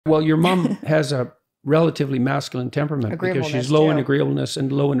Well, your mom has a relatively masculine temperament because she's low in agreeableness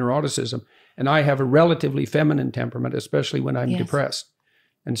and low in neuroticism. And I have a relatively feminine temperament, especially when I'm depressed.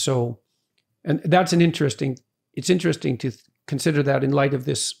 And so, and that's it's interesting to consider that in light of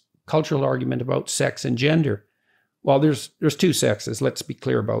this cultural argument about sex and gender. Well, there's two sexes, let's be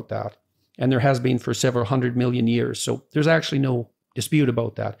clear about that. And there has been for several 100 million years. So there's actually no dispute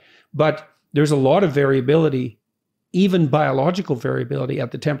about that. But there's a lot of variability, even biological variability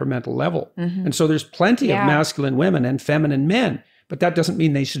at the temperamental level. And so there's plenty of masculine women and feminine men, but that doesn't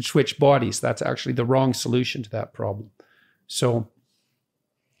mean they should switch bodies. That's actually the wrong solution to that problem. So,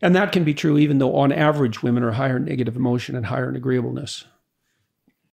 and that can be true even though on average women are higher in negative emotion and higher in agreeableness.